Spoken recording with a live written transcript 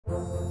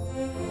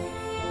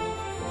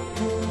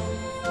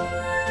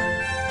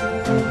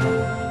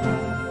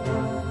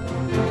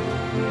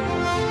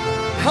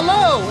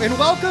Hello, and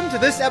welcome to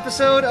this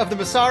episode of the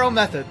Massaro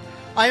Method.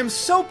 I am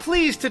so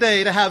pleased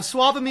today to have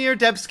Sławomir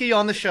Dębski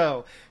on the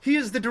show. He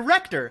is the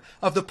director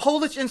of the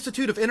Polish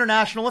Institute of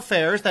International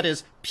Affairs, that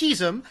is,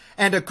 PISM,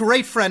 and a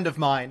great friend of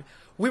mine.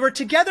 We were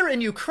together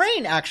in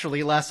Ukraine,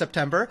 actually, last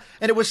September,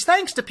 and it was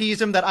thanks to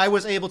PISM that I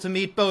was able to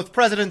meet both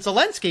President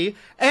Zelensky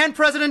and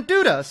President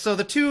Duda, so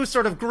the two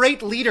sort of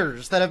great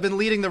leaders that have been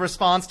leading the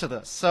response to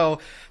this. So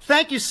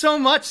thank you so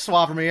much,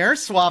 Sławomir,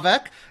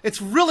 Sławek.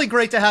 It's really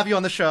great to have you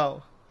on the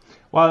show.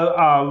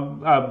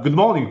 Well, good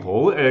morning,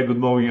 Paul. Good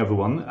morning,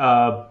 everyone.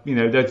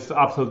 That's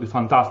absolutely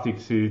fantastic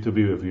to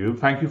be with you.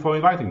 Thank you for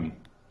inviting me.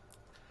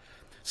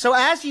 So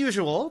as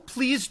usual,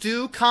 please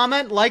do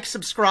comment, like,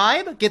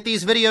 subscribe, get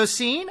these videos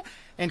seen,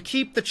 and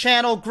keep the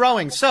channel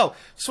growing. So,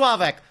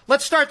 Sławek,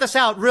 let's start this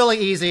out really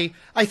easy.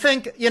 I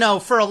think,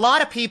 for a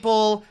lot of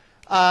people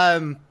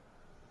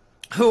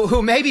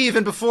who maybe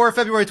even before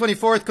February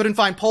 24th couldn't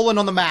find Poland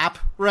on the map,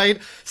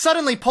 right?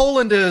 Suddenly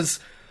Poland is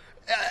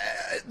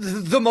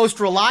the most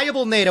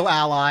reliable NATO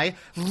ally,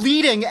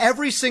 leading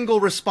every single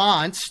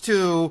response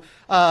to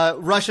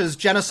Russia's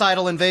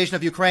genocidal invasion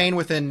of Ukraine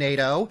within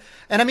NATO.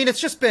 And I mean,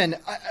 it's just been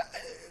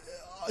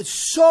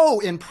so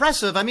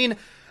impressive. I mean,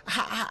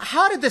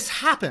 how did this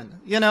happen?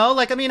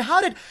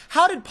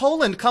 How did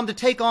Poland come to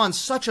take on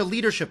such a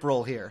leadership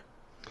role here?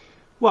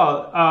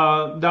 Well,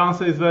 the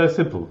answer is very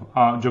simple.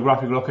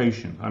 Geographic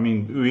location. I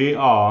mean, we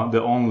are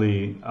the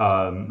only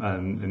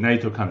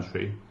NATO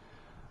country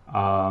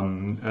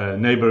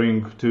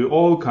neighboring to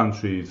all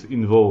countries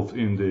involved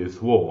in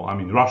this war. I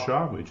mean,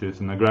 Russia, which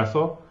is an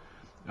aggressor,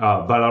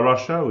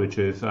 Belarus, which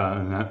is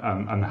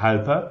an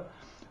helper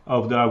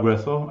of the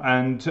aggressor,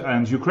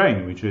 and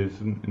Ukraine, which is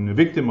a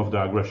victim of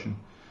the aggression.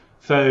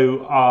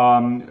 So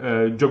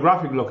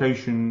geographic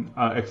location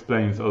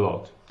explains a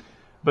lot.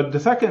 But the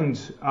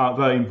second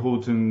very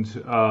important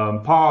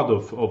part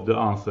of the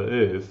answer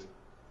is,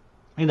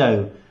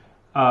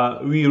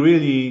 we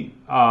really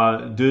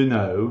do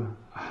know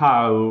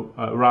how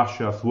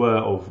Russia's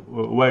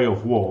way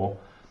of war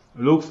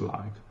looks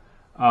like.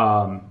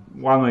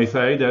 One may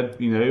say that,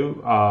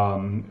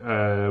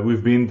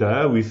 we've been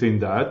there, we've seen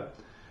that.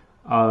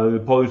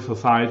 The Polish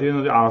society,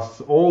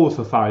 as all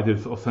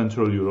societies of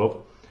Central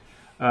Europe,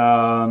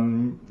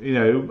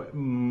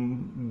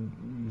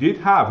 did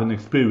have an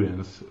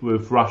experience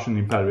with Russian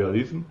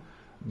imperialism,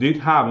 did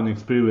have an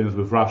experience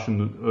with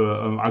Russian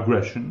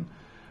aggression.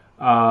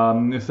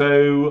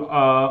 So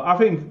I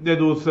think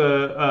there was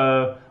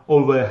a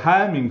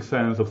overwhelming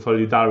sense of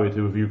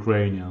solidarity with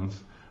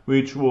Ukrainians,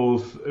 which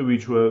was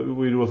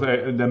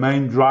the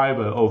main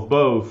driver of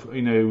both,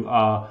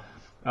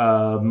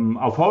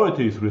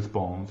 authorities'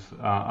 response,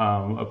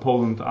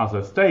 Poland as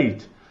a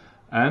state,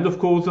 and of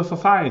course the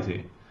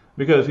society.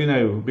 Because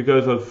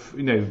of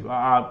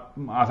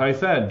as I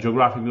said,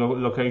 geographic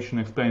location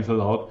explains a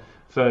lot.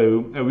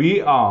 So we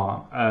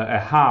are a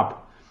hub,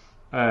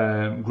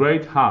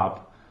 great hub,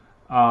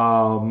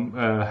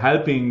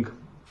 helping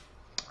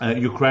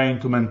Ukraine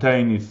to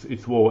maintain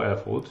its war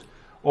effort.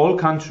 All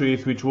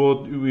countries which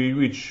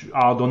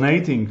are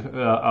donating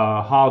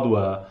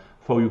hardware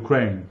for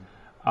Ukraine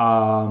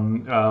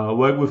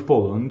work with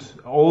Poland.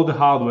 All the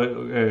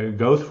hardware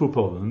goes through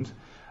Poland.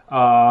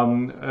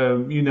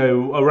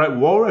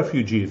 War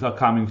refugees are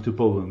coming to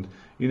Poland.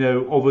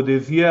 Over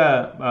this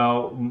year,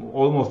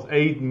 almost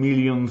 8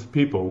 million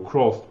people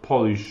crossed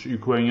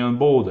Polish-Ukrainian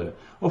border.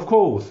 Of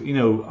course,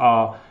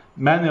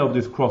 many of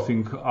these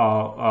crossing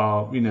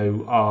are,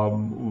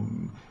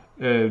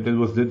 there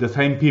was the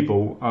same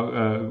people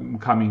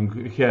coming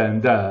here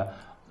and there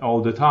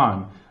all the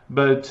time.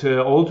 But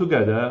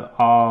altogether,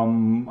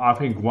 I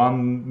think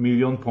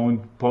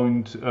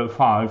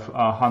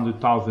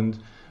 1,500,000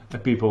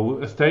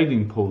 people stayed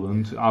in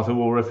Poland as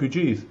war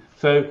refugees.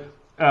 So,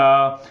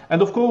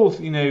 and of course,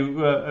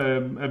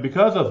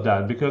 because of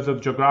that, because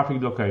of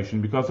geographic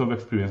location, because of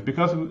experience,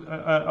 because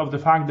of the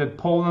fact that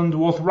Poland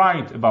was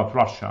right about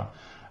Russia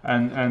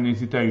and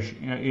its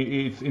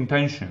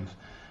intentions.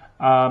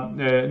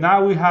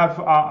 Now we have,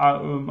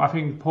 I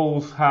think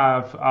Poles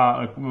have,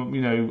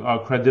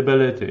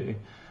 credibility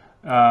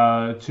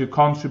to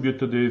contribute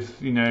to this,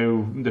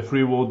 the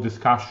free world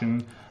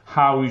discussion,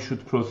 how we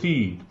should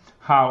proceed,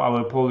 how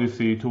our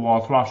policy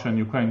towards Russia and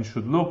Ukraine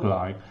should look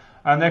like,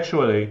 and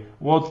actually,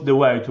 what's the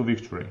way to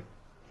victory.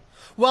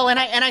 Well, and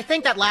I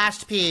think that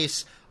last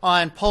piece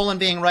on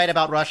Poland being right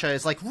about Russia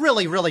is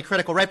really, really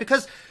critical, right?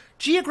 Because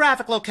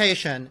geographic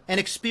location and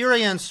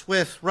experience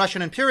with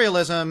Russian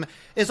imperialism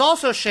is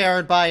also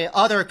shared by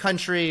other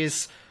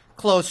countries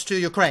close to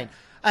Ukraine.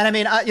 And I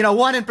mean,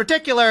 one in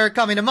particular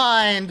coming to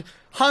mind,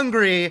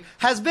 Hungary,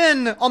 has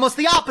been almost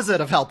the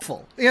opposite of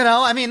helpful.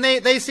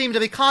 They seem to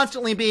be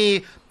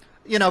constantly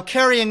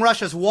carrying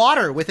Russia's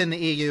water within the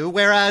EU,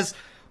 whereas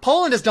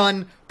Poland has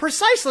done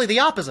precisely the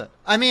opposite.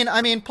 I mean,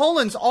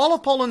 all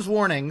of Poland's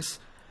warnings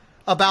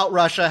about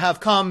Russia have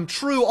come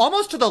true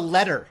almost to the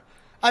letter.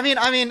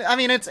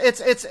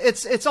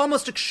 It's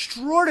almost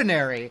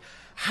extraordinary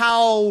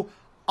how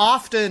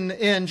often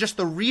in just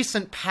the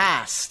recent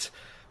past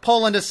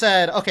Poland has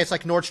said, okay, it's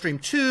like Nord Stream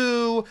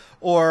 2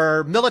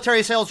 or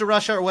military sales to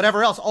Russia or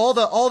whatever else. All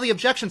the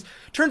objections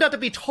turned out to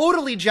be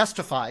totally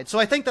justified. So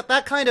I think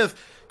that kind of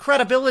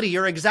credibility,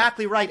 you're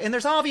exactly right. And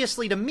there's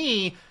obviously, to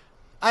me,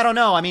 I don't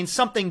know, I mean,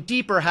 something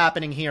deeper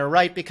happening here,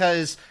 right?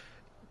 Because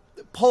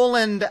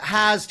Poland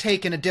has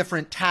taken a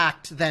different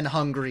tact than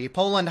Hungary.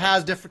 Poland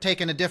has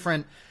taken a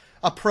different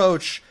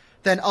approach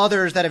than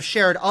others that have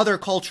shared other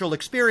cultural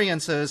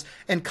experiences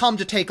and come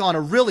to take on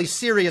a really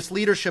serious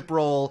leadership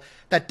role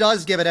that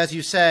does give it, as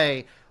you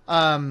say,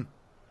 a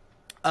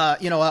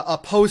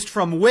post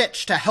from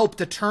which to help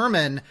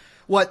determine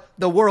what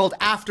the world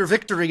after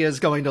victory is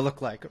going to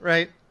look like,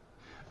 right?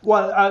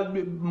 Well,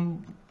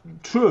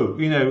 true.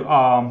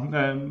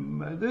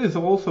 There is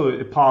also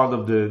a part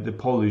of the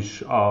Polish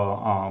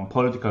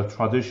political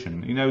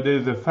tradition. There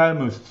is a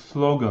famous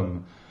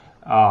slogan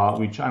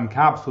which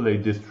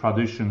encapsulates this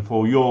tradition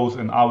for yours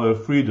and our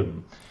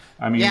freedom.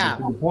 I mean,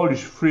 the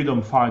Polish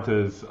freedom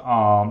fighters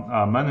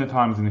many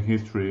times in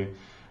history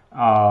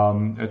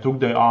took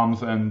their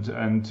arms and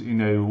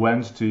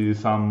went to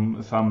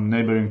some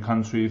neighboring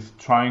countries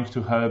trying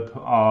to help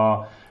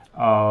our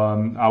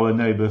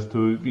neighbors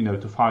to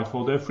fight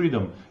for their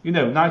freedom.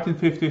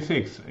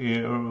 1956,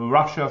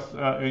 Russia's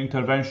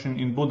intervention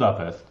in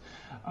Budapest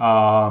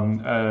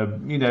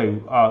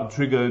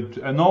triggered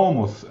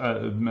enormous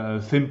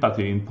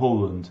sympathy in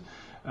Poland.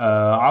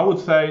 I would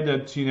say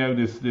that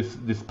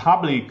this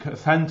public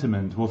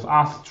sentiment was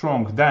as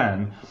strong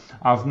then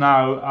as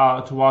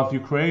now towards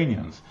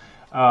Ukrainians.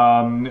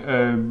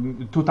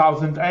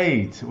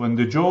 2008, when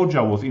the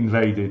Georgia was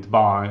invaded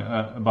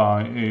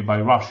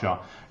by Russia,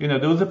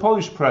 there was a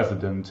Polish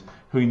president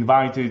who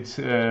invited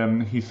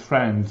his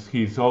friends,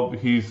 his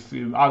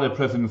other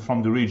presidents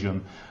from the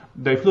region.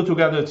 They flew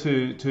together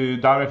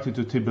directly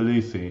to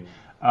Tbilisi,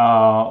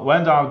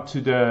 went out to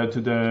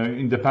the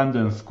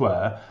Independence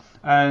Square,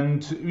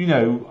 and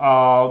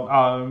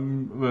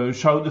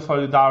showed the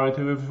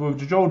solidarity with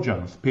the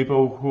Georgians,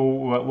 people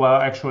who were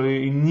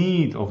actually in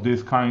need of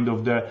this kind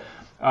of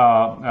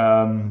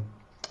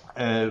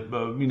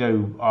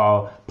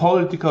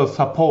political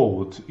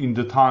support in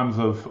the times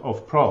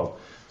of Prague.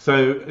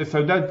 So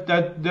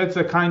that's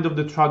a kind of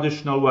the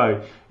traditional way.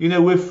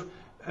 With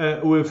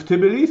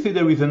Tbilisi,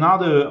 there is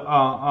another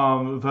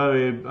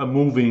very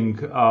moving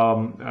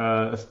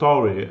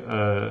story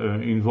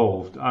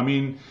involved. I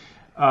mean,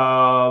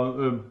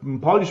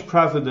 Polish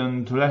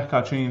President Lech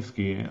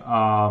Kaczynski,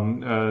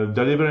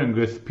 delivering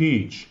a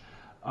speech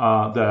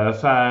there,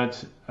 said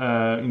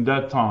in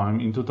that time,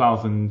 in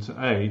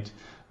 2008,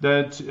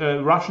 that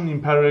Russian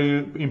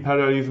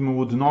imperialism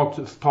would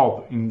not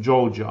stop in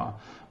Georgia.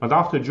 But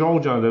after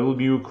Georgia, there will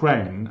be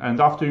Ukraine, and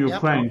after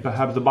Ukraine,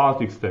 perhaps the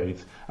Baltic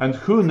states, and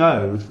who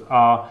knows?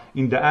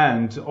 In the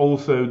end,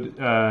 also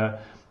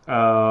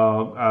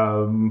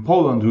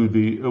Poland would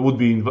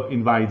be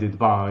invaded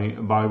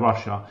by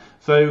Russia.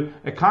 So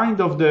a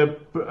kind of the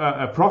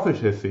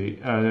prophecy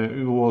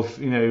was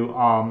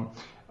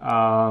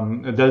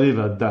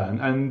delivered then,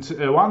 and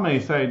one may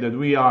say that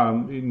we are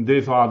in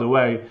this or other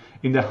way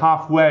in the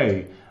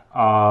halfway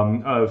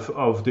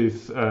of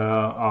this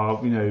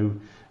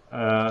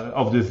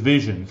of this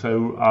vision.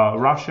 So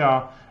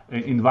Russia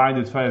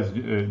invaded first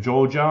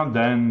Georgia,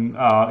 then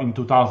in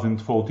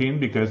 2014,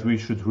 because we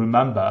should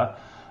remember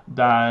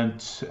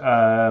that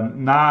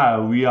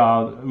now we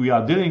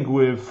are dealing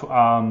with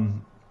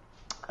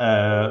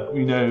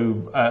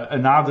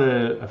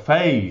another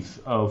phase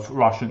of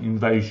Russian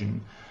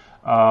invasion.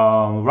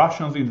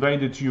 Russians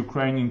invaded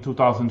Ukraine in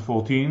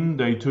 2014.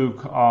 They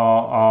took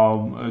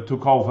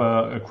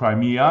over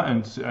Crimea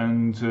and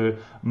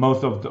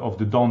most of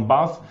the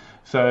Donbass.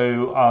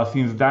 So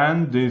since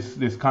then,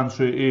 this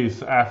country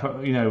is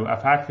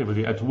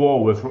effectively at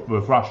war with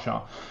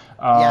Russia.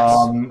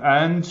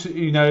 And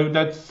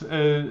that's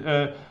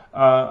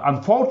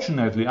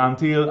unfortunately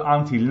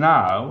until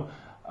now.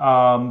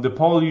 The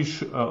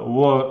Polish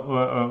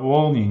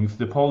warnings,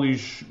 the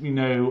Polish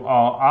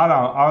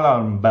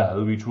alarm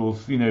bell, which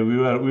was we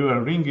were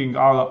ringing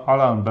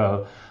alarm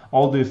bell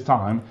all this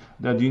time,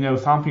 that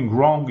something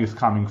wrong is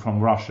coming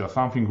from Russia,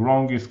 something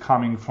wrong is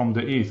coming from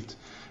the east,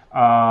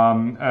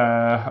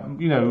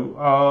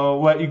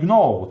 were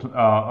ignored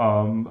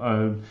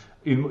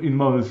in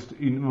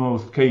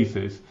most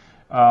cases.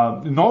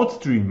 Nord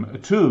Stream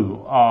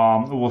 2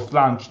 was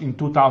launched in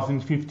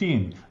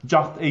 2015,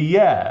 just a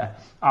year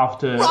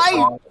after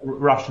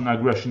Russian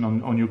aggression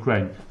on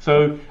Ukraine.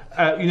 So,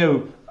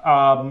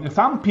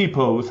 some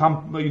people,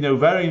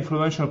 very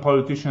influential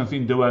politicians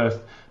in the West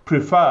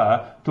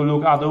prefer to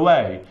look other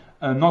way.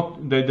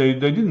 They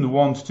didn't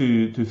want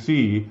to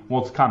see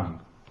what's coming.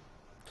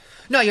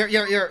 No,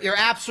 you're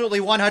absolutely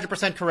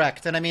 100%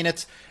 correct. And I mean,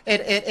 it's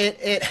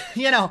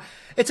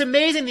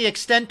amazing the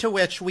extent to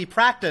which we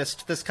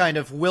practiced this kind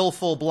of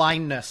willful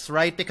blindness,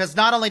 right? Because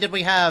not only did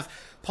we have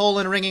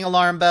Poland ringing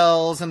alarm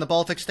bells and the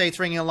Baltic states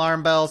ringing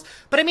alarm bells,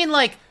 but I mean,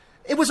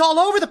 it was all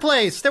over the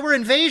place. There were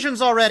invasions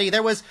already.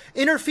 There was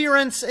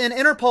interference in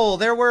Interpol.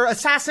 There were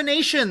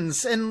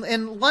assassinations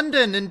in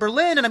London, in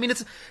Berlin. And I mean,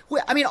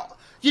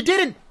 you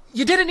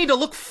you didn't need to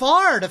look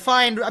far to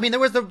find. I mean, there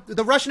was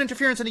the Russian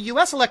interference in the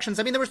U.S. elections.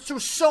 I mean, there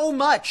was so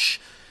much.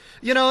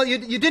 You know, you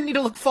didn't need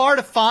to look far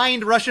to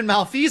find Russian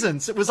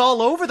malfeasance. It was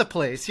all over the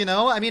place. You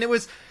know, I mean, it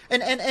was,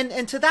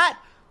 and to that,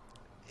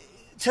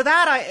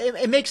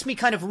 it makes me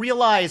kind of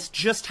realize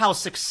just how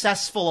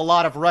successful a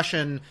lot of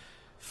Russian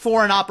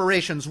foreign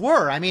operations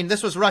were. I mean,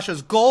 this was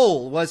Russia's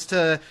goal, was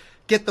to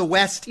get the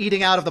West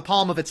eating out of the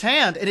palm of its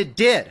hand, and it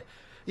did.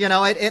 You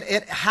know,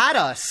 it had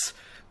us.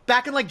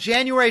 Back in like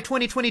January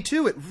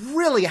 2022, it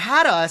really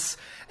had us.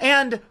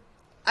 And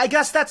I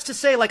guess that's to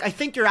say, like, I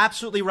think you're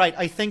absolutely right.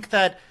 I think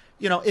that,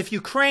 you know, if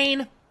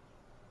Ukraine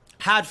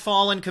had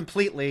fallen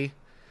completely,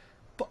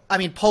 I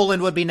mean,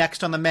 Poland would be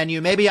next on the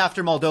menu, maybe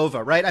after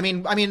Moldova, right? I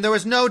mean, there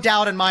was no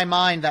doubt in my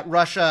mind that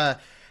Russia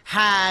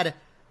had,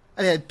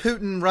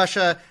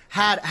 Russia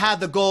had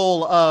the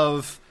goal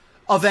of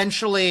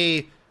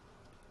eventually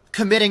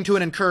committing to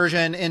an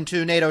incursion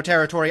into NATO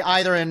territory,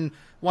 either in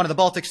one of the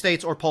Baltic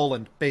states or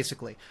Poland,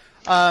 basically.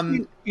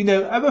 You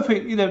know,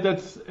 everything, you know,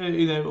 that's,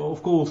 you know,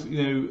 of course,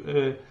 you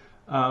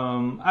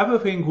know,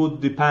 everything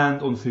would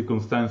depend on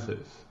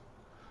circumstances.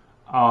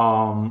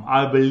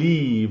 I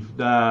believe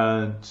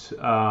that,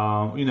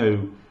 you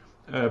know,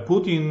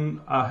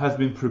 Putin has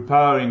been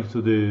preparing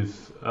to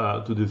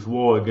this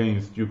war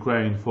against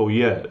Ukraine for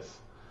years.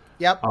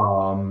 Yep.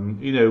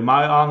 You know,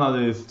 my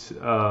analysts,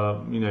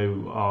 you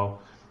know,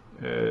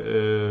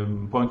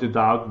 pointed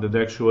out that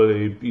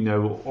actually, you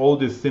know, all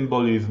this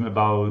symbolism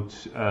about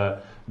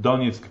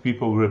Donetsk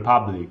People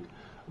Republic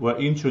were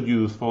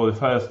introduced for the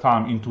first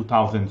time in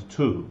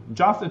 2002,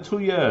 just 2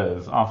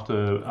 years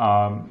after,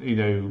 you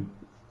know,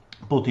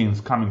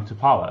 Putin's coming to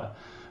power.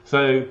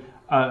 So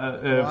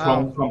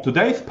Wow. from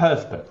today's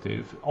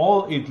perspective,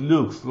 all it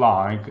looks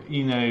like,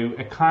 you know,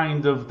 a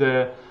kind of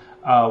the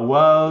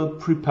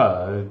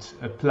well-prepared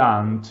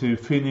plan to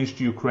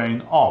finish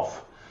Ukraine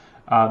off.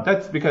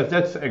 That's because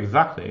that's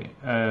exactly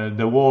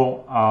the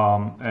war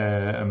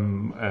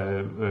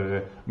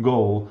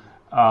goal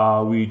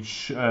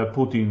which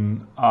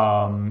Putin,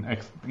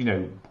 you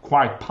know,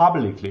 quite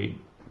publicly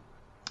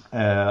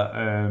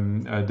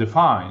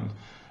defined.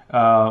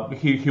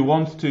 He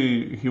wants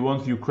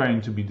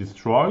Ukraine to be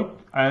destroyed,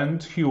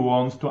 and he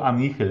wants to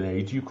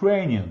annihilate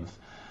Ukrainians.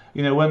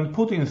 You know, when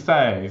Putin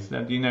says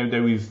that, you know,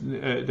 there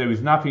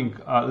is nothing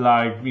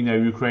like, you know,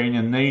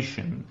 Ukrainian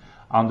nation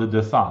under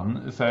the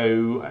sun,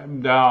 so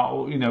there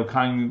are, you know,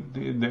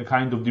 the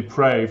kind of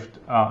depraved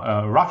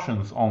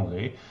Russians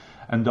only,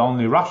 and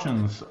only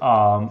Russians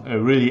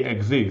really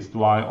exist,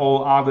 while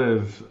all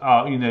others,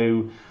 you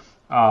know,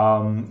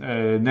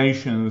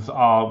 nations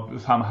are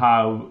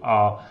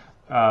somehow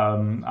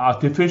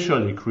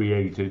artificially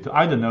created,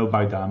 I don't know,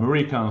 by the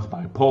Americans,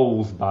 by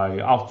Poles, by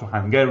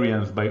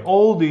Austro-Hungarians, by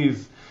all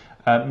these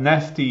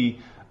nasty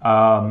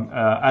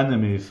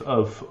enemies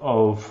of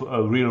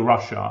real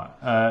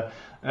Russia.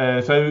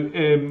 So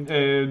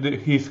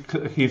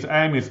his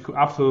aim is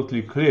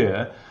absolutely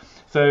clear.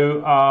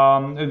 So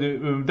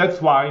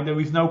that's why there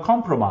is no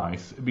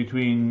compromise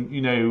between,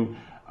 you know,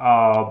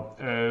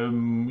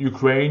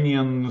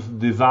 Ukrainians'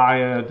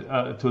 desire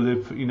to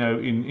live, you know,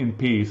 in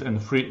peace and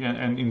free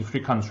and in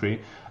free country,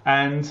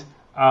 and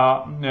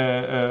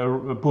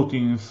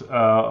Putin's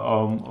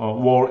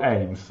war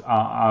aims,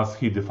 as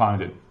he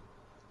defined it.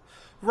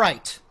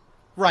 Right,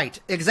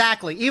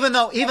 exactly. Even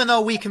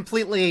though we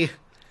completely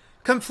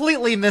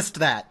missed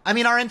that. I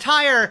mean,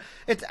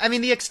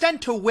 the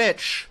extent to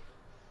which,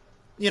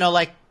 you know,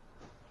 like,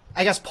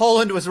 I guess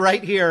Poland was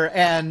right here,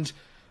 and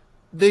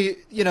the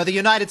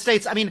United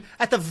States, I mean,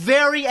 at the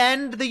very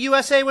end, the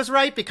USA was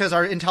right, because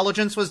our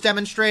intelligence was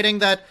demonstrating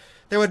that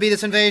there would be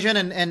this invasion,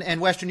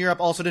 and Western Europe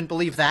also didn't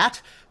believe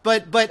that.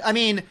 But I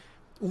mean,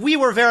 we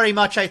were very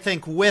much, I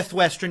think, with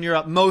Western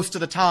Europe most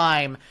of the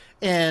time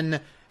in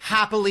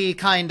happily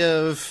kind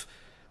of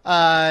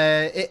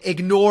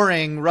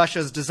ignoring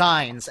Russia's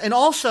designs, and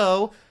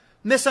also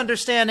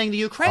misunderstanding the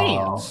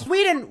Ukrainians.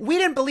 We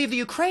didn't believe the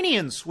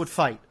Ukrainians would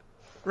fight,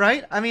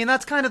 right? I mean,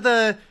 that's kind of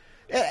the.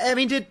 I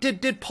mean,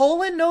 did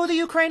Poland know the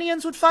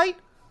Ukrainians would fight?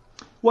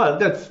 Well,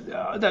 that's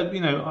that. You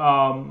know,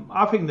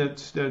 I think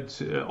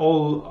that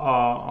all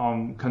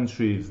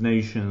countries,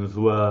 nations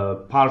were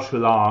partially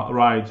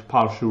right,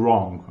 partially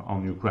wrong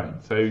on Ukraine.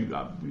 So,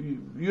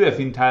 U.S.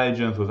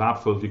 intelligence was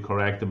absolutely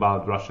correct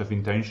about Russia's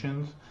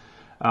intentions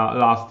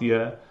last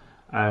year,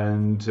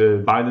 and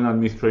Biden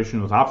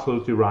administration was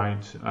absolutely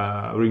right,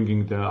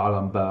 ringing the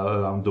alarm bell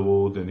around the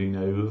world, and, you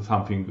know,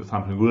 something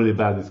really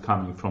bad is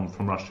coming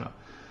from Russia.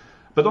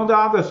 But on the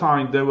other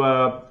side, they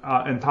were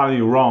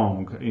entirely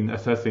wrong in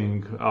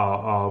assessing,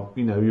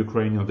 you know,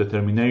 Ukrainian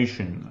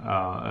determination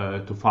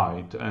to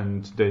fight,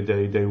 and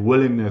their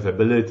willingness,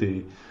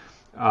 ability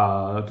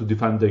to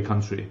defend their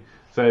country.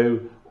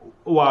 So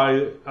while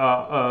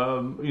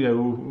you know,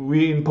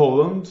 we in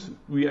Poland,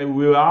 we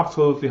were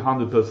absolutely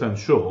 100%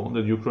 sure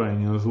that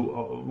Ukrainians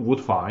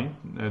would fight,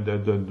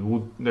 that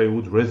they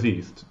would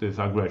resist this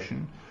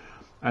aggression,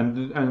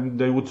 and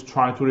they would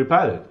try to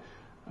repel it.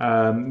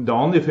 The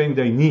only thing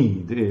they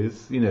need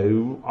is,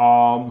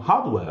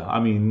 hardware. I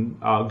mean,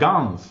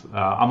 guns,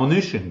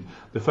 ammunition.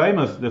 The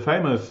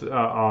famous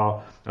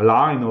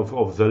line of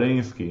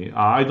Zelensky: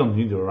 "I don't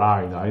need a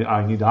ride.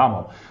 I need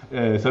ammo."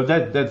 So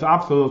that's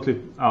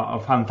absolutely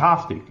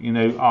fantastic. And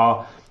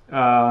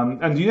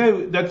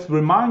that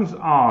reminds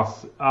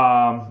us.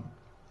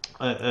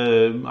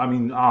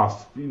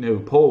 Us,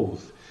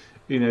 Poles,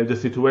 the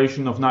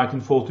situation of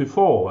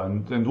 1944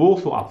 and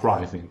Warsaw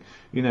Uprising.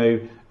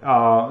 The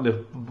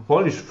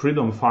Polish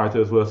freedom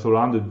fighters were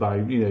surrounded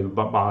by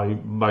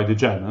the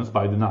Germans,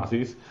 by the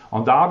Nazis.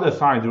 On the other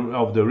side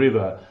of the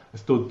river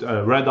stood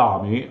Red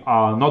Army,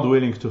 not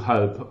willing to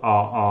help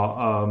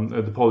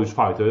the Polish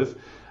fighters,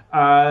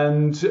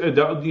 and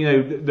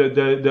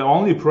the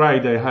only prey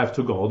they have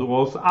to go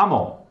was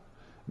ammo.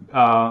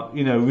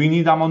 We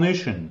need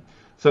ammunition.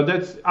 So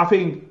that's, I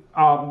think,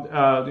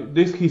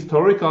 this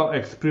historical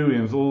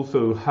experience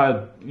also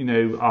had,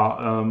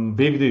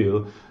 big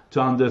deal to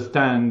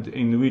understand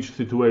in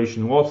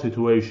what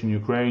situation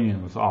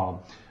Ukrainians are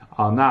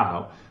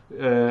now,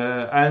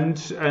 and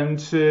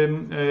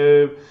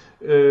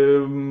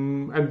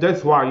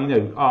that's why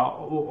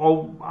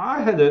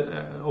I had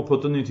an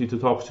opportunity to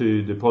talk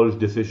to the Polish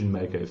decision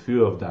makers,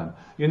 few of them.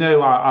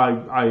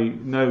 I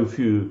know a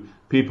few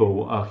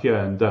people here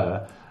and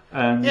there,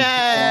 and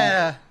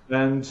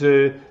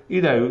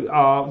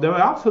they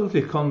were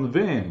absolutely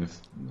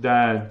convinced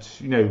that,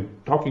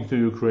 talking to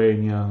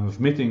Ukrainians,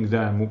 meeting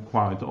them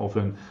quite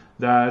often,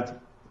 that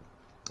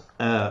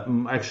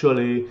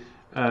actually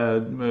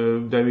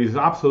there is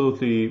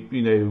absolutely,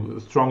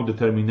 strong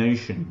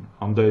determination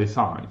on their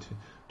side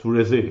to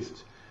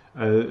resist.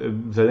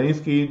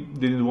 Zelensky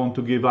didn't want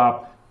to give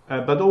up,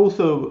 but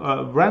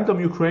also random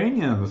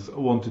Ukrainians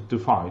wanted to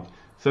fight.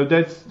 So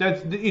that's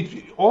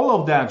it. All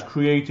of that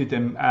created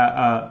an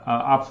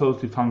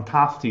absolutely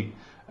fantastic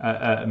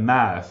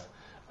mass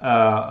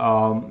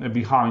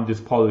behind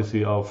this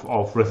policy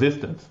of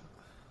resistance.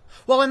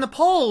 Well, and the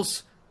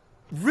Poles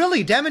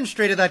really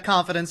demonstrated that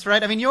confidence,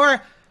 right? I mean,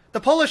 the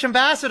Polish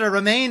ambassador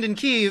remained in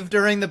Kyiv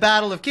during the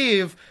Battle of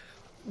Kyiv,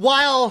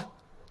 while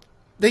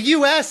the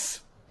U.S.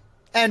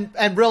 and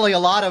really a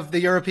lot of the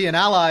European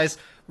allies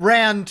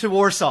ran to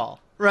Warsaw,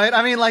 right?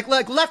 I mean, like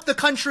left the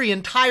country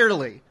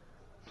entirely.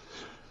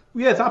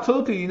 Yes,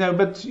 absolutely.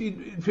 But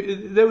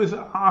there was,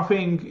 I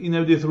think,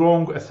 this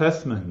wrong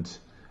assessment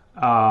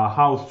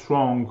how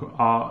strong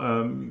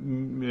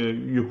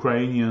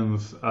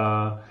Ukrainians'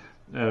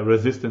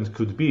 resistance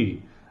could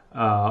be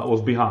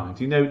was behind.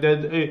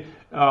 That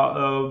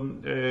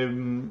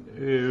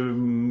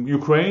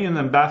Ukrainian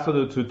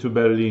ambassador to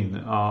Berlin,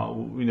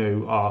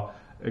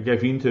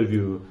 gave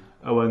interview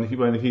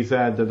when he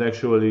said that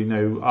actually,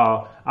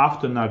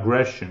 after an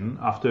aggression,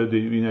 after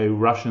the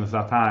Russians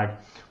attack,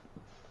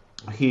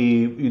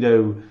 he,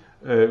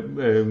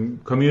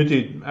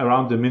 commuted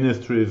around the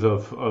ministries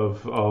of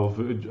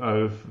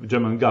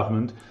German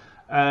government,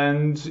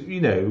 and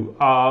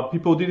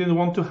people didn't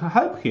want to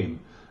help him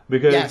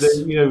because yes.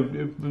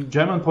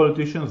 German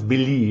politicians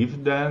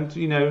believe that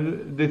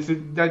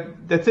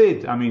that's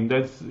it. I mean,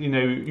 that's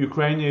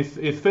Ukraine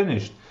is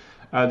finished.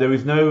 There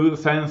is no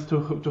sense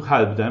to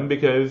help them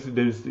because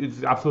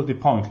it's absolutely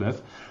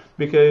pointless.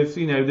 Because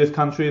this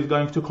country is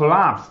going to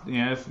collapse.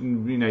 Yes,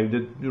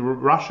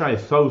 Russia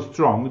is so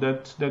strong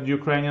that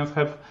Ukrainians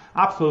have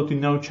absolutely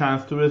no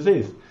chance to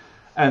resist.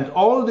 And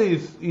all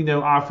these,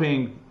 I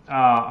think,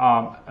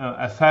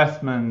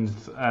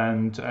 assessments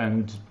and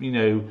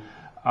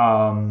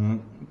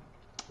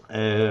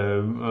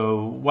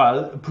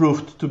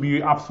proved to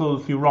be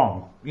absolutely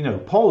wrong.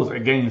 Polls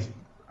against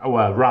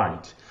were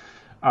right.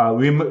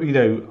 We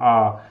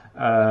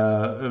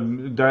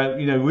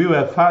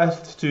were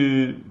first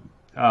to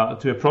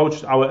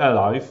approach our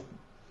allies,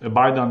 the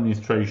Biden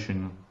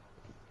administration,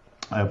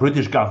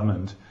 British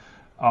government,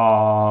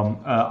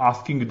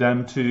 asking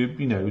them to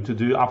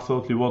do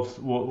absolutely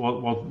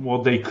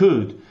what they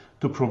could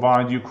to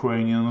provide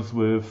Ukrainians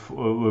with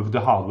the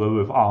hardware,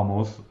 with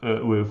armor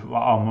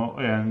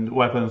and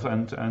weapons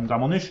and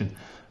ammunition.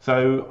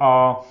 So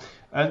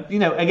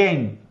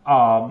again,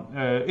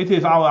 it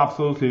is our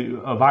absolutely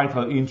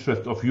vital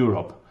interest of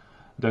Europe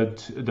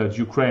that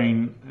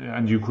Ukraine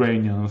and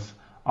Ukrainians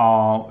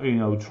are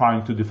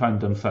trying to defend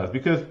themselves,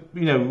 because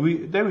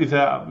there is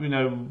a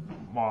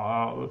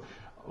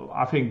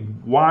I think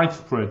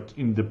widespread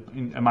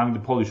among the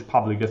Polish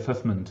public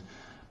assessment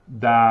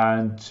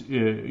that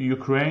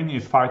Ukraine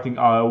is fighting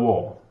our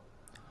war.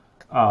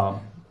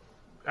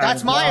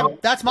 That's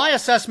my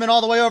assessment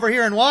all the way over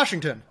here in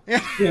Washington.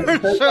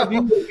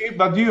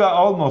 But you are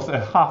almost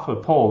a half a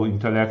Pole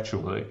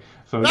intellectually,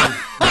 so I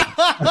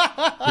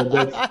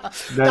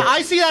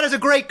see that as a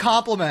great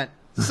compliment.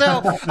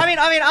 So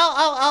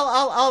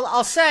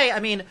I'll say,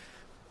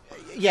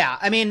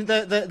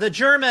 the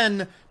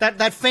German,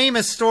 that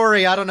famous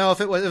story, I don't know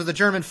if it was the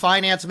German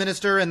finance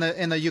minister and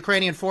the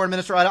Ukrainian foreign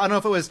minister, I don't know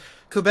if it was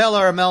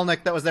Kubela or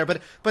Melnik that was there,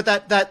 but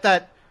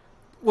that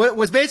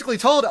was basically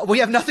told, we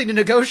have nothing to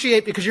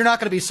negotiate because you're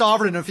not going to be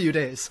sovereign in a few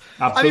days.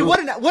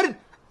 Absolutely. I mean,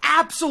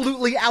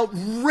 absolutely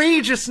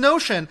outrageous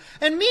notion.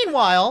 And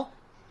meanwhile,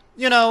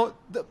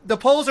 the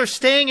Poles are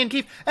staying in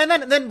Kyiv. And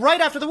then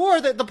right after the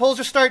war, the Poles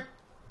just start,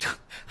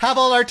 have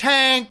all our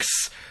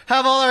tanks,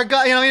 have all our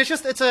guns.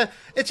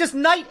 It's just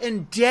night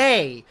and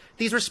day.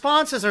 These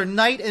responses are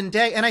night and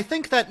day. And I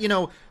think that,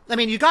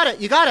 you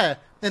gotta,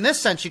 in this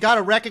sense, you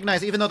gotta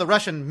recognize, even though the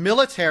Russian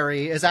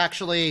military is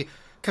actually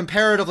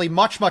comparatively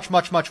much, much,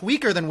 much, much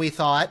weaker than we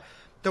thought,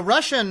 the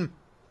Russian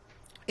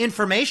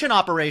information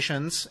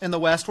operations in the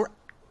West were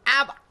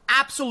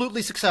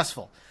absolutely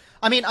successful.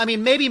 I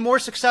mean, maybe more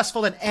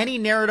successful than any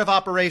narrative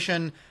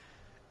operation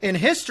in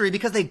history,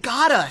 because they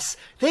got us.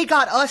 They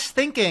got us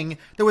thinking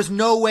there was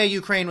no way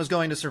Ukraine was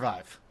going to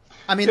survive.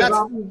 I mean, that's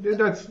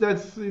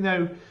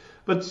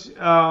But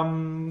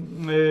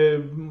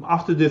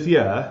after this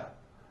year,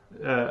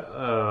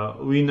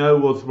 we know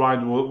what's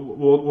right,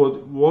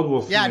 what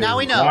was now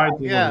we know. Right,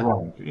 what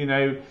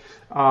was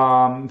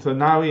wrong. So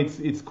now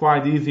it's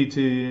quite easy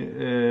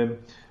to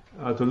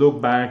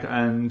look back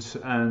and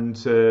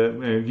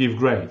give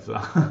grades.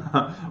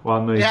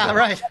 One may say.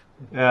 Right.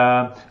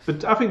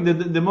 But I think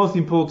the most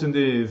important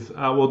is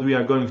what we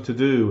are going to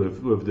do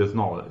with this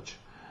knowledge.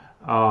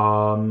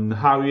 How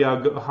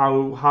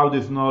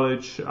this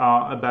knowledge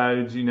about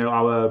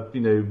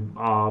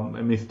our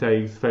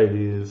mistakes,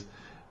 failures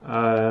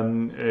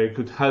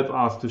could help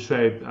us to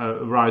shape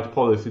right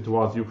policy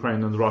towards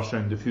Ukraine and Russia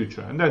in the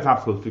future, and that's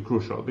absolutely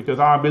crucial, because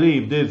I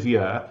believe this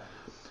year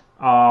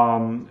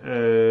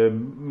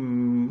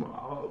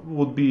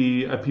would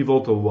be a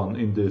pivotal one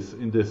in this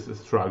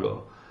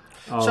struggle.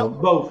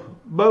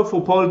 Both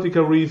for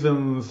political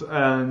reasons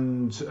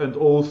and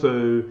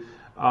also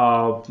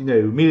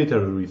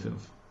military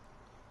reasons.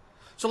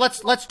 So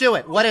let's do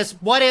it. What is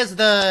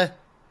the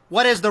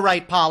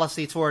right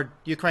policy toward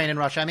Ukraine and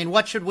Russia? I mean,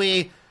 what should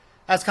we,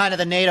 as kind of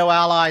the NATO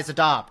allies,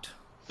 adopt?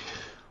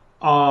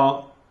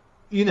 From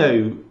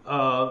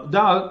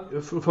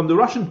the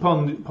Russian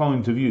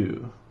point of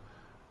view,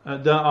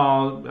 there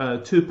are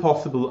two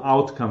possible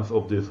outcomes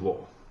of this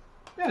war.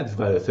 Yeah, it's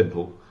very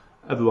simple.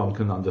 Everyone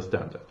can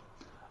understand it.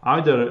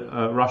 Either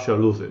Russia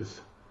loses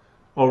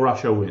or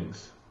Russia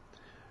wins.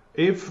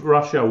 If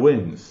Russia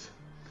wins,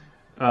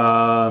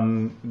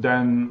 then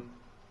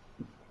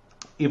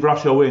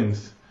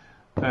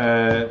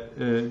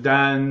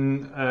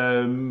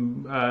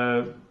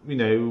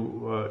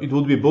it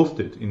would be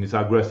boosted in its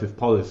aggressive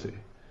policy.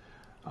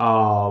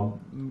 One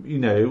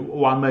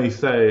may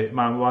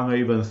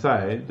even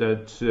say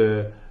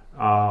that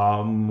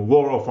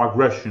war of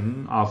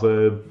aggression as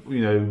a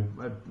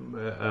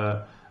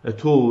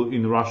tool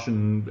in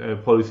Russian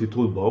policy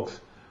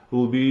toolbox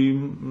will be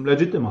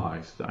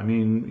legitimized. I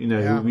mean,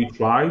 we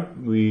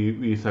tried,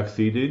 we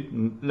succeeded.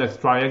 Let's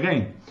try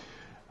again.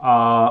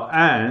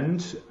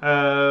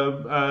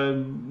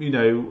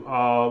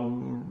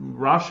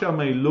 Russia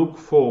may look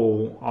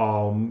for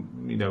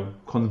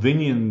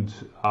convenient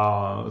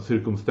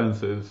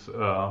circumstances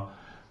for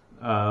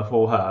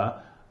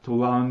her to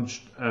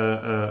launch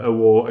a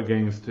war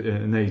against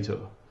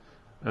NATO.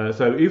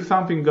 So if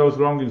something goes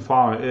wrong in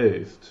Far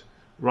East,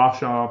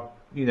 Russia,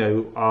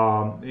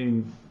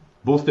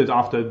 boosted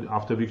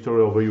after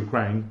victory over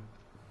Ukraine,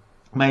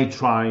 may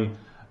try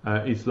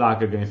its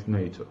luck against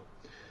NATO.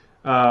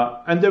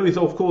 And there is,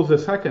 of course, the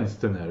second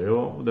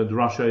scenario, that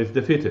Russia is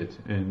defeated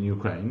in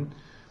Ukraine.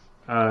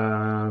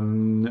 I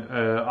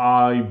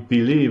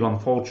believe,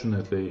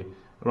 unfortunately,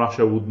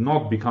 Russia would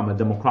not become a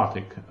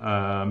democratic,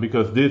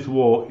 because this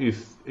war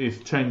is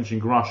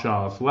changing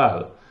Russia as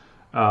well.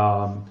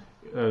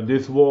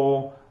 This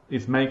war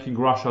is making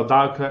Russia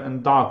darker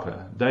and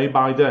darker, day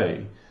by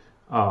day.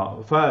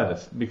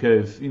 First,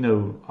 because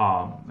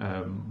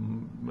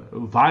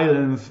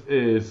violence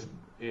is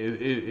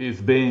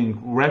being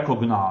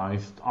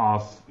recognized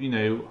as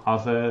a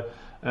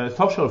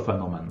social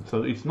phenomenon.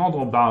 So it's not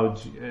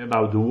about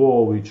the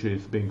war which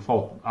is being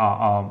fought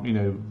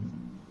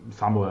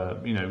somewhere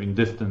in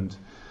distant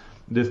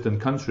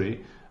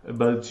country,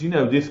 but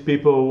these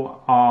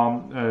people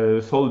are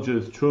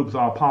soldiers, troops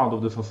are part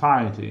of the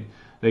society.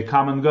 They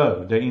come and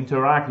go. They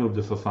interact with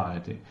the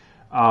society.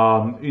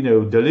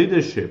 The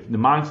leadership, the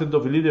mindset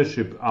of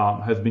leadership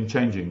has been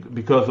changing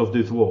because of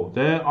this war.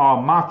 They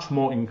are much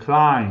more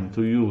inclined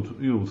to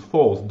use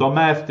force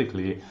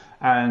domestically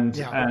and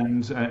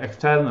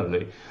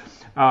externally.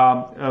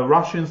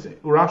 Russia's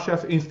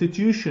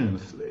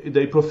institutions,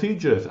 their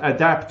procedures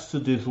adapt to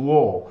this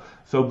war,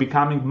 so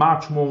becoming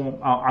much more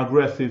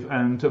aggressive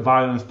and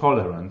violence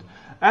tolerant.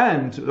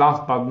 And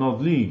last but not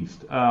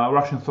least,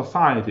 Russian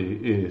society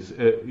is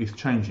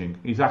changing.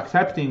 Is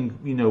accepting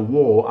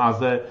war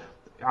as a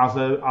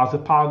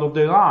part of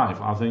their life,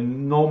 as a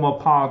normal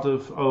part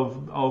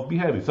of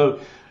behavior. So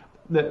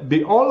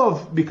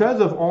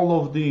because of all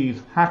of these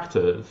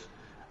factors,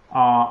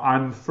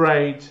 I'm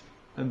afraid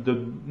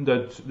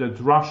that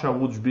Russia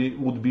would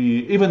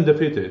be even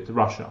defeated.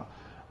 Russia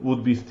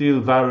would be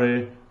still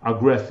very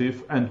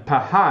aggressive and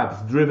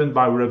perhaps driven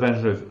by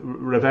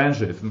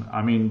revangism.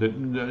 I mean,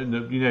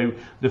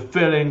 the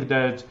feeling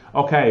that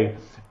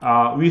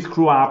we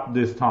screw up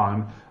this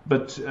time,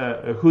 But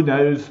who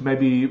knows?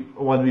 Maybe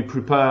when we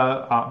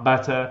prepare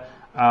better,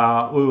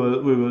 we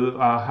will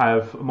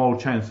have more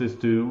chances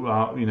to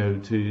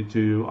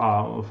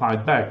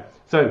fight back.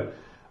 So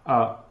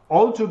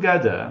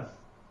altogether,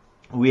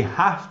 we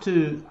have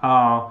to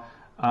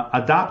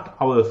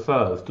adapt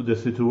ourselves to the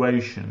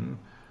situation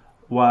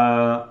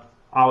where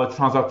our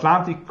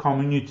transatlantic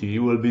community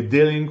will be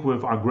dealing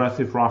with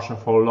aggressive Russia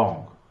for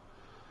long.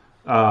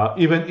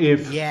 Even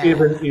if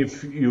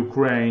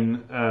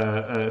Ukraine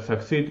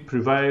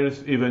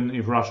prevails, even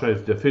if Russia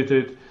is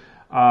defeated,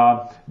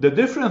 the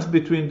difference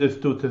between these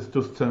two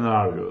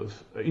scenarios,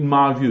 in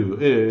my view,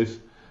 is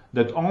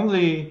that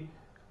only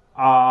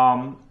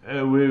on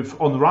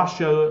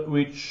Russia,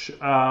 which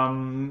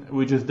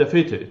is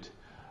defeated,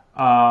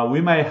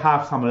 we may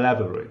have some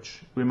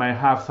leverage, we may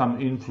have some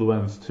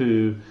influence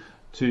to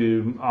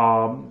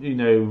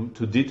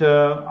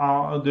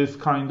deter this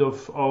kind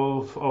of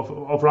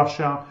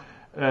Russia.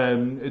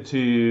 To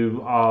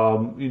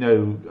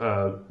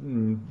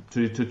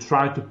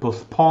try to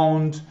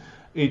postpone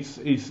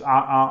its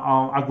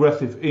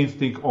aggressive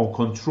instinct or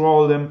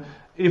control them.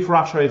 If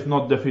Russia is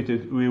not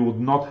defeated, we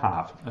would not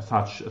have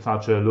such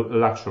a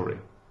luxury.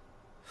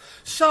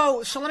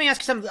 So let me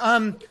ask you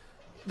something.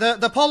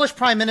 The Polish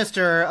Prime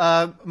Minister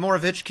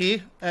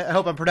Morawiecki, I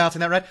hope I'm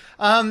pronouncing that right.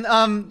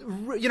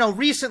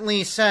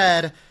 Recently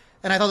said,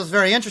 and I thought this was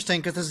very interesting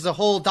because this is a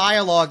whole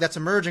dialogue that's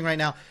emerging right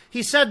now.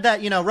 He said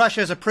that, Russia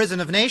is a prison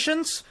of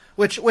nations,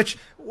 which,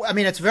 I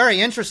mean, it's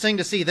very interesting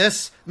to see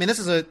this. I mean, this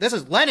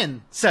is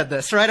Lenin said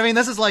this, right? I mean,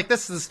 this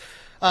is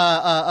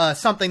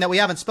something that we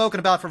haven't spoken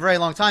about for a very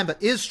long time,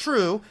 but is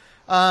true,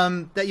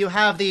 that you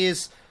have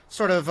these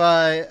sort of,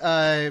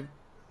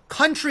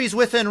 countries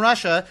within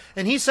Russia,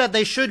 and he said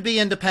they should be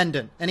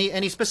independent. And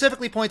he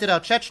specifically pointed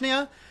out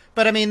Chechnya,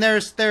 but I mean,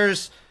 there's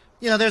a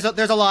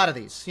lot of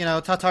these,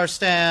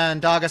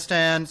 Tatarstan,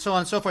 Dagestan, so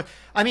on and so forth.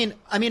 I mean,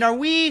 are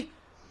we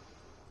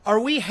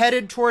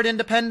headed toward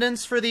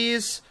independence for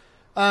these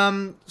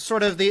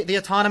sort of the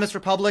autonomous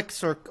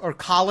republics or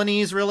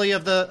colonies, really,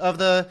 of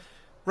the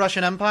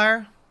Russian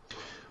Empire?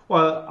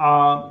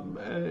 Well,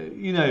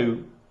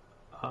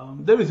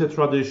 there is a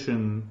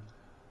tradition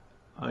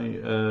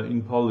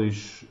in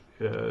Polish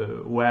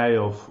way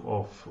of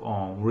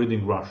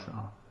reading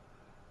Russia,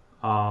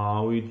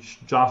 which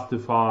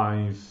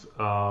justifies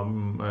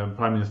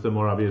Prime Minister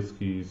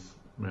Morawiecki's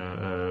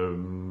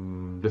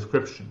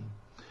description.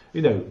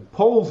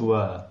 Poles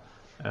were,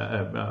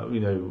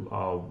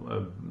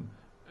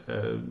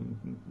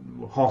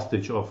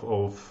 hostage of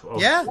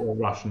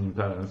Russian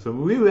imperialism. So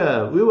we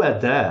were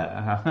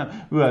there.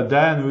 We were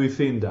there and we've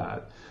seen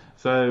that.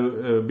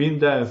 So been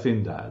there and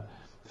seen that.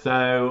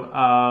 So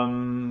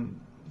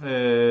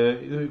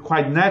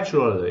quite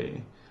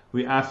naturally,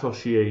 we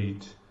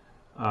associate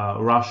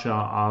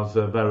Russia as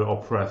a very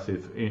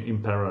oppressive,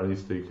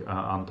 imperialistic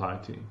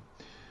entity,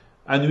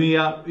 and we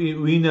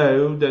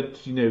know that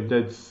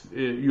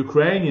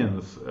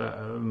Ukrainians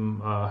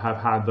have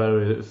had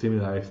very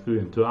similar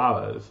experience to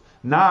ours.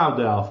 Now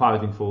they are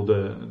fighting for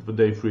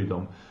their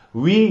freedom.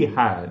 We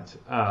had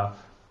our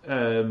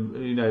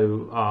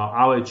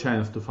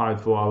chance to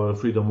fight for our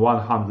freedom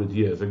 100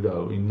 years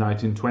ago in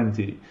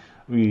 1920.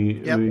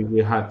 We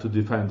had to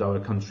defend our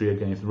country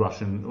against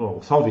Russian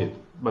or Soviet,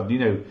 but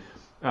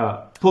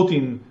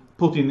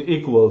Putin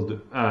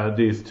equaled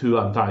these two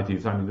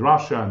entities. I mean,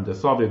 Russia and the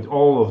Soviet.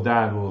 All of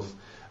that was,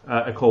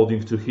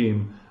 according to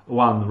him,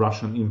 one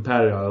Russian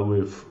empire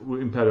with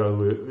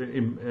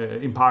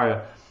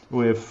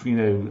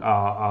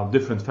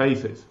different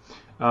faces.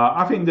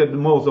 I think that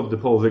most of the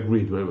Poles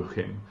agreed with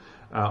him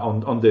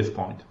on this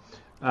point.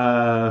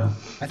 I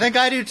think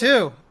I do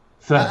too.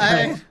 So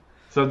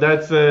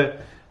that's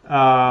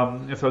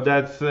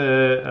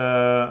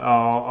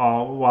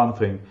one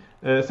thing.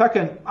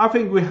 Second, I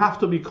think we have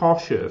to be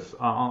cautious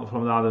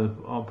from another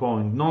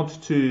point,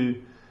 not to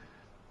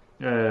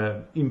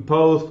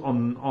impose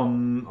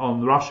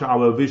on Russia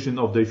our vision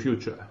of their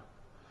future.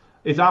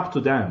 It's up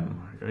to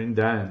them in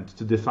the end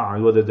to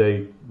decide whether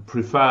they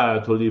prefer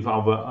to live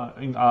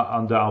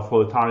under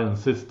authoritarian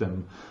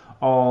system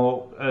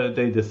or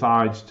they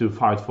decide to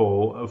fight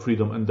for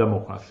freedom and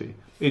democracy.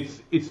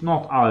 It's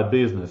not our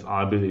business,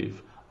 I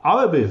believe.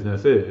 Our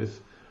business is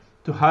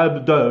to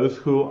help those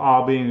who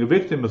are being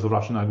victims of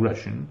Russian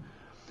aggression,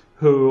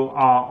 who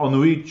are on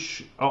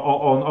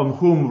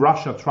whom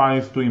Russia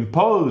tries to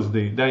impose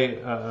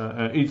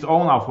its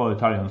own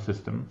authoritarian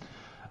system,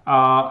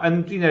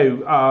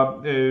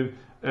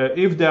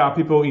 if there are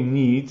people in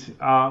need,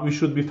 we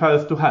should be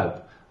first to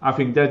help. I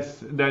think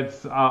that's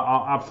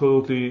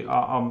absolutely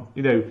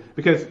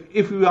because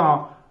if we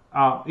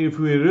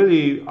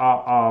really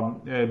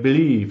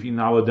believe in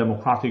our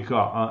democratic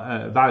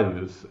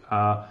values,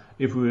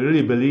 if we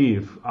really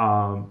believe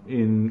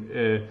in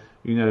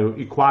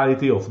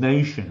equality of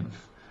nations,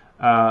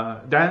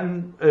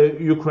 then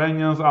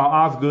Ukrainians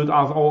are as good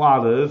as all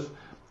others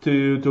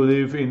to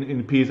live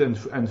in peace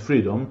and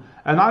freedom.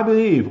 And I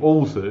believe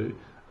also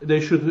they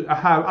should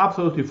have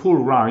absolutely full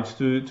rights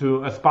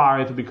to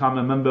aspire to become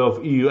a member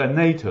of EU and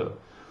NATO.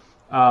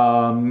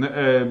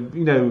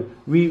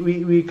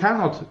 We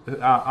cannot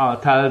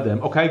tell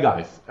them, okay,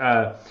 guys,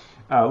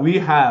 we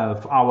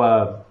have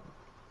our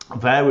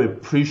very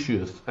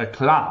precious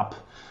club.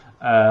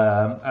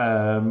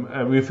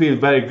 We feel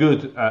very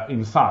good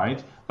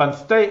inside, but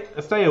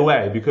stay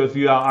away because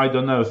you are, I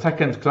don't know,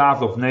 second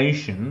class of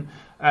nation,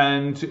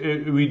 and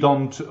we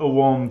don't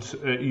want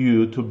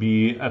you to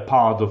be a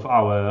part of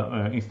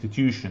our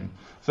institution.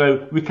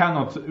 So we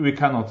cannot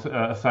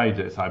say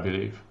this, I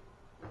believe.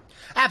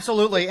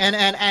 Absolutely,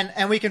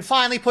 and we can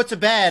finally put to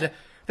bed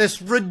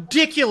this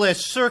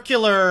ridiculous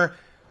circular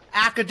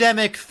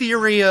academic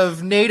theory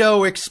of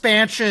NATO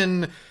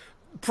expansion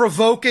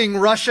provoking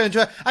Russia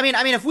into. I mean,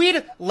 if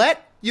we'd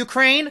let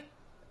Ukraine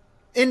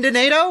into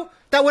NATO,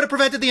 that would have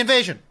prevented the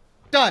invasion.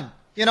 Done.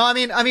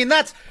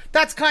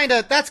 That's kind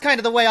of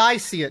the way I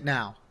see it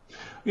now.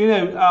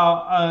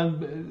 I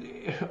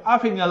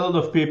think a lot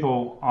of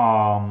people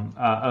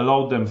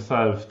allow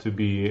themselves to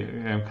be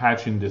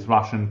catching this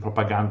Russian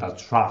propaganda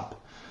trap.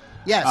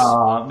 Yes.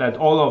 That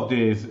all of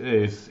this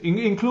is,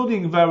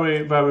 including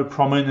very, very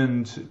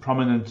prominent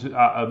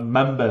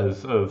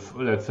members of,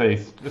 let's say,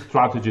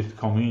 strategist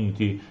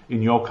community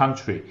in your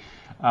country.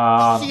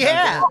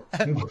 Yeah.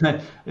 So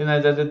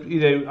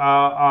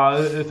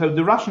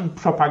the Russian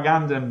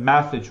propaganda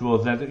message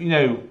was that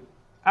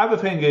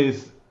everything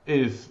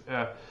is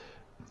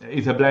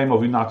a blame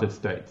of United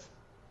States.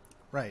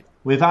 Right.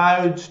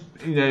 Without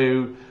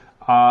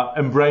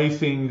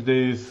embracing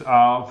these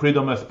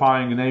freedom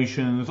aspiring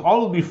nations,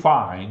 all would be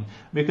fine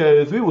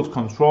because we would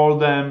control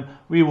them.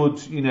 We would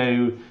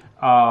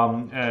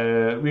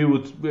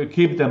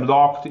keep them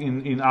locked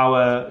in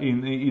our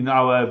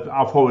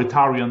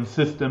authoritarian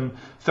system.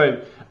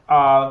 So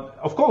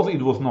of course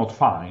it was not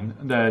fine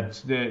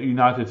that the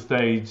United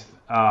States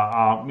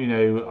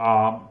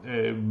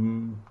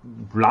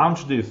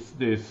launched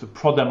this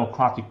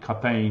pro-democratic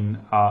campaign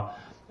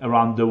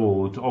around the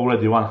world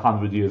already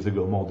 100 years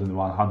ago, more than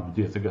 100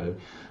 years ago.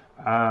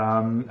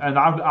 And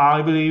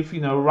I believe,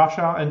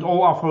 Russia and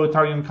all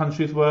authoritarian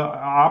countries were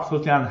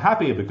absolutely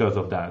unhappy because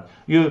of that.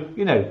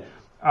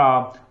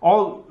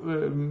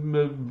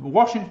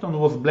 Washington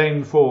was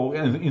blamed for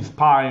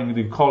inspiring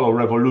the color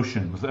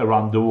revolutions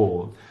around the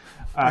world.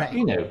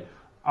 Right.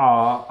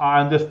 I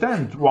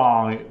understand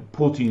why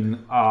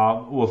Putin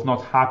was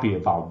not happy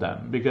about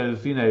them,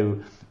 because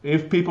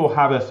if people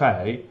have a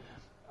say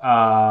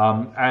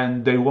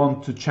and they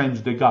want to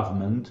change the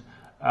government,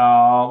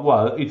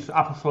 well, it's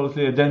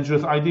absolutely a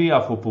dangerous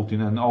idea for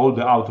Putin and all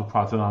the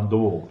autocrats around the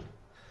world.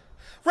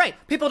 Right.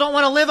 People don't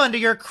want to live under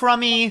your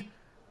crummy,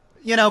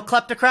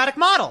 kleptocratic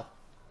model.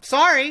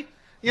 Sorry.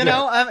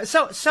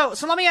 So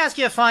let me ask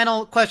you a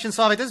final question,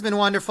 Slavik. This has been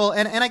wonderful.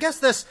 And I guess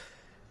this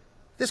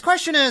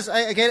question is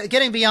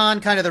getting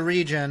beyond kind of the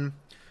region.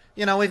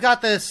 We've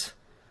got this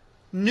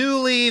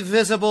newly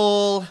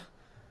visible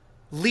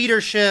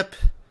leadership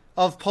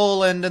of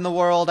Poland in the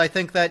world. I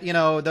think that,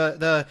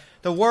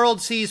 the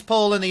world sees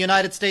Poland, the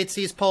United States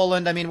sees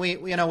Poland. I mean,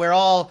 we're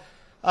all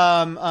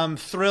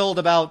thrilled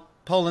about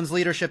Poland's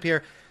leadership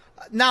here.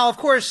 Now, of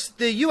course,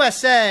 the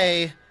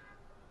USA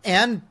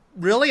and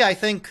really, I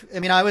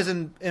was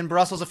in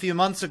Brussels a few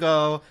months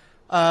ago,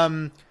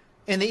 in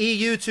the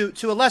EU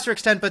to a lesser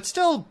extent, but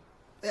still,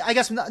 I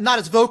guess not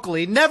as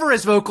vocally, never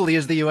as vocally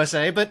as the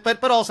USA,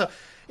 but also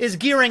is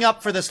gearing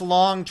up for this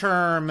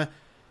long-term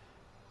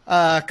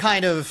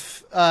kind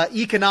of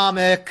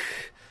economic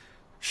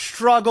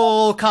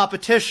struggle,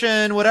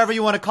 competition, whatever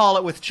you want to call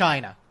it, with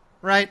China,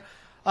 right?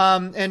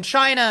 And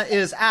China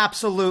is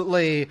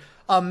absolutely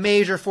a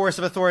major force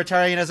of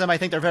authoritarianism. I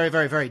think they're very,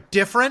 very, very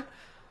different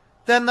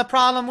than the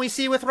problem we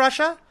see with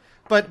Russia.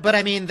 But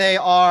I mean, they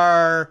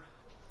are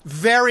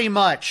very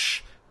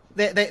much,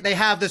 they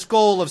have this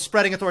goal of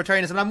spreading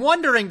authoritarianism. And I'm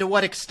wondering to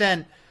what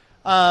extent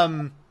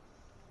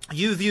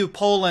you view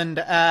Poland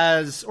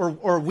as,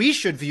 or we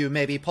should view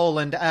maybe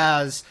Poland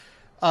as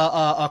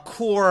a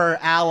core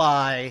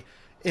ally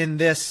in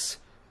this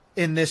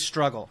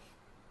struggle.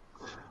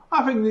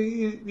 I think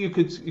you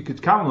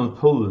could count on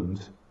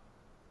Poland.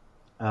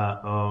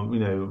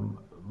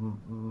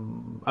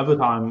 Every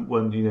time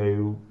when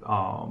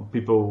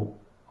people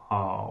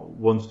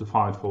want to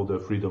fight for their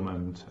freedom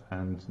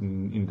and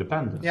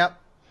independence. Yep.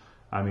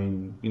 I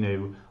mean,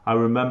 I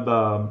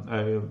remember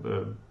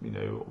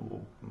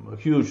a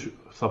huge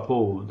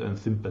support and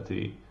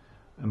sympathy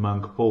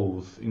among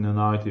Poles in the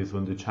 90s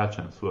when the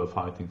Chechens were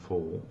fighting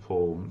for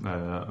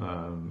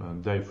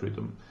their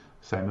freedom.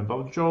 Same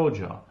about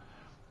Georgia.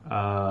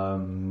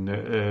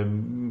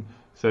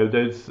 So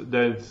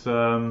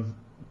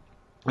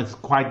it's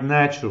quite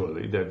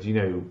naturally that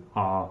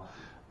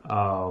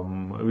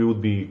we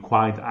would be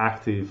quite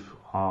active.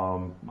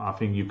 I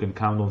think you can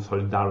count on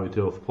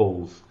solidarity of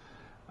Poles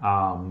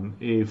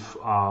if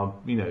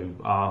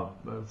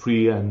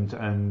free and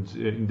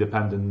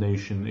independent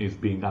nation is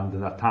being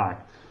under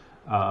attack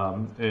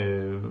from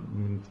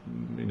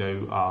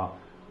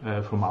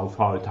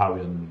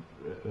authoritarian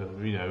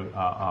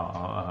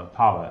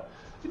power.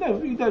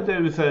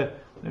 There is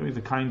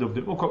a kind of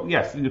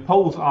yes, the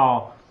Poles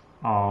are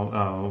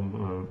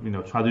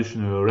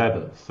traditional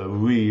rebels. So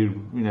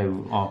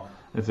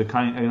it's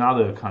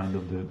another kind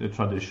of the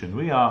tradition.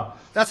 We are.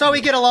 That's why we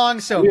get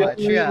along so much.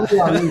 We are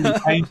really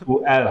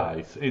painful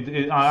allies.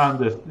 I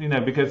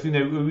understand, because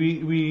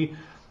we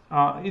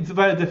it's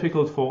very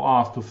difficult for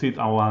us to sit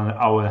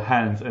our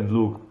hands and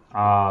look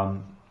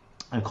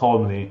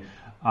calmly.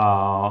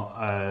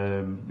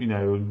 That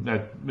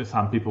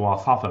some people are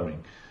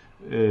suffering.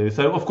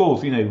 So of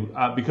course,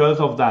 because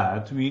of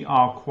that, we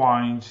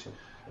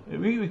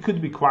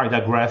could be quite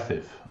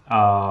aggressive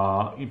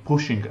in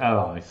pushing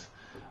allies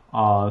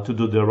to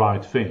do the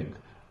right thing,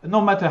 no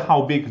matter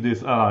how big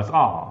these allies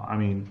are. I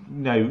mean,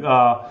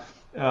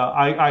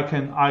 I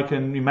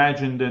can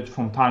imagine that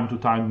from time to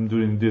time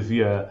during this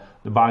year,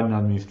 the Biden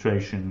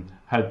administration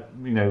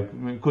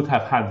could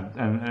have had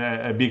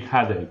a big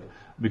headache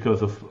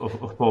because of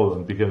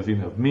Poland, because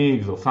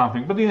MiGs or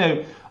something. But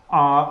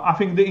I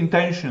think the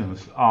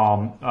intentions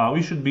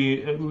we should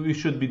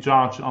be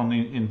judged on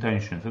the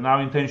intentions, and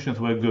our intentions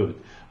were good.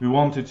 We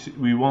wanted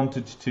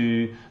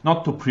to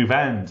not to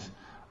prevent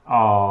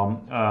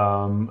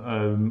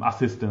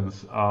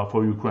assistance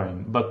for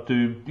Ukraine, but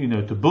to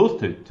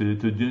boost it,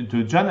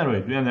 to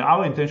generate. And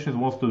our intention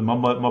was to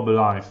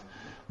mobilize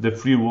the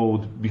free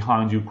world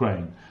behind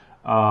Ukraine,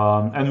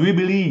 and we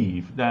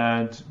believe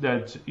that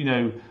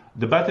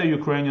the better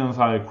Ukrainians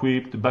are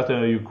equipped, the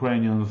better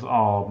Ukrainians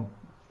are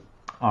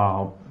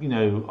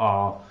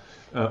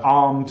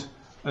armed,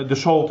 the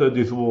shorter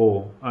this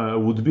war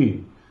would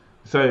be.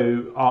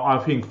 So I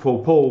think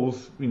for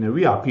Poles,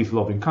 we are a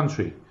peace-loving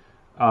country.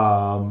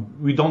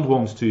 We don't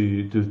want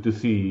to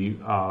see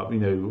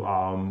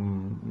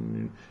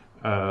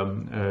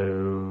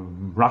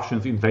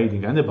Russians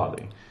invading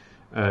anybody,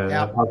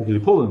 particularly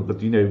Poland.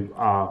 But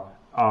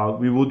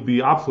we would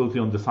be absolutely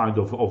on the side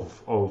of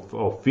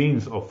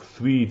Finns, of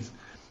Swedes,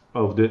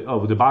 of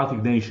the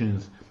Baltic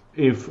nations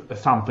if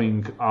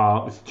something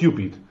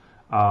stupid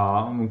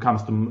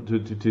comes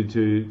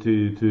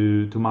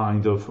to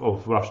mind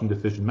of Russian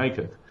decision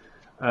makers.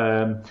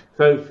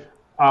 So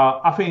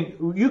I think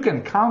you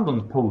can count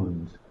on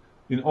Poland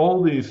in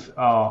all these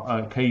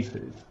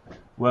cases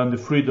when the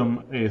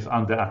freedom is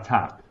under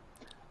attack.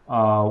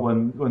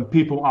 When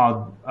people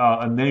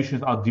and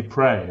nations are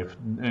deprived,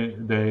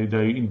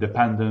 their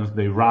independence,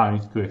 their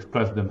right to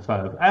express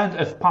themselves, and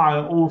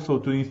aspire also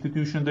to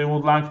institutions they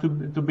would like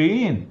to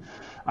be in.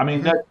 I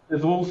mean, that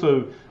is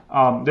also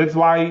that's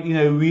why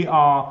we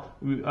are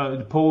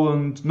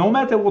Poland. No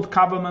matter what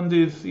government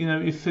is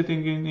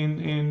sitting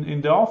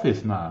in the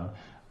office now,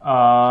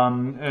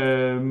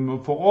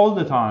 for all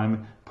the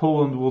time,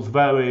 Poland was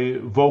very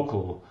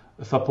vocal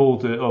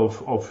supporter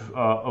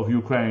of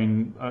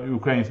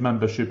Ukraine's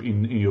membership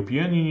in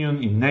European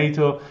Union, in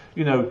NATO.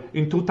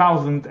 In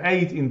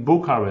 2008 in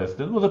Bucharest,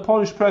 there was a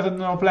Polish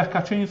president of Lech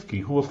Kaczynski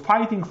who was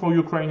fighting for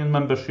Ukrainian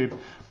membership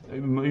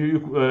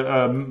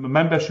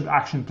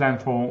action plan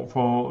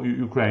for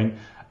Ukraine,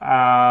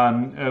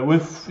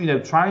 with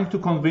trying to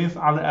convince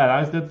other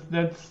allies that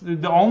that's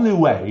the only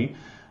way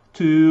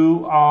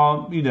to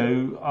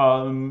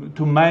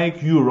to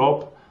make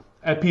Europe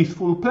a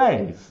peaceful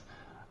place.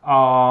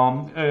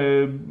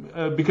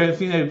 Because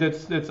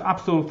that's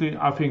absolutely,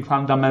 I think,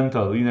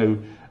 fundamental.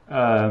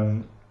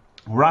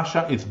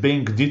 Russia is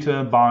being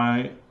deterred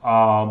by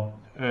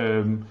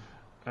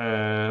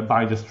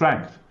the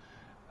strength.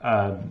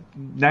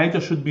 NATO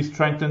should be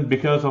strengthened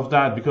because of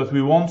that, because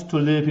we want to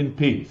live in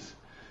peace.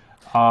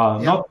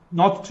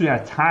 Not to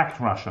attack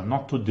Russia,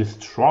 not to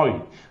destroy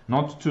it,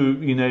 not to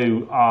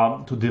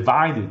to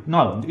divide it.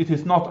 No, it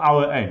is not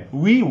our aim.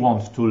 We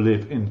want to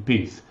live in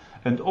peace.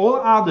 And all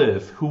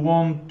others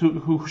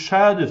who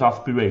share this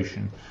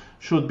aspiration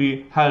should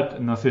be helped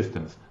and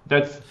assistance.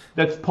 That's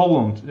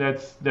Poland.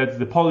 That's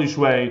the Polish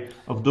way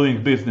of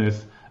doing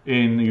business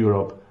in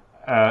Europe,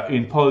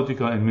 in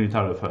political and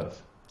military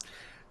affairs.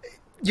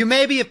 You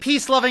may be a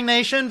peace-loving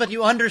nation, but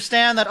you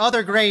understand that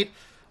other great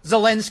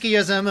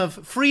Zelenskyism of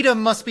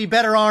freedom must be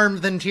better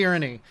armed than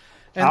tyranny,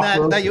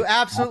 and that you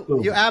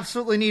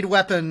absolutely need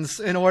weapons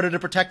in order to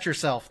protect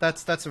yourself.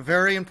 That's a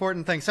very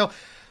important thing. So,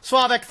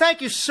 Sławek,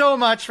 thank you so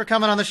much for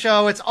coming on the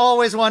show. It's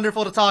always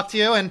wonderful to talk to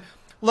you, and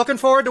looking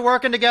forward to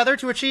working together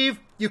to achieve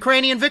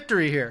Ukrainian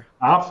victory here.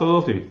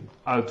 Absolutely.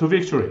 To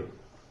victory.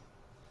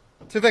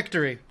 To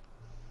victory.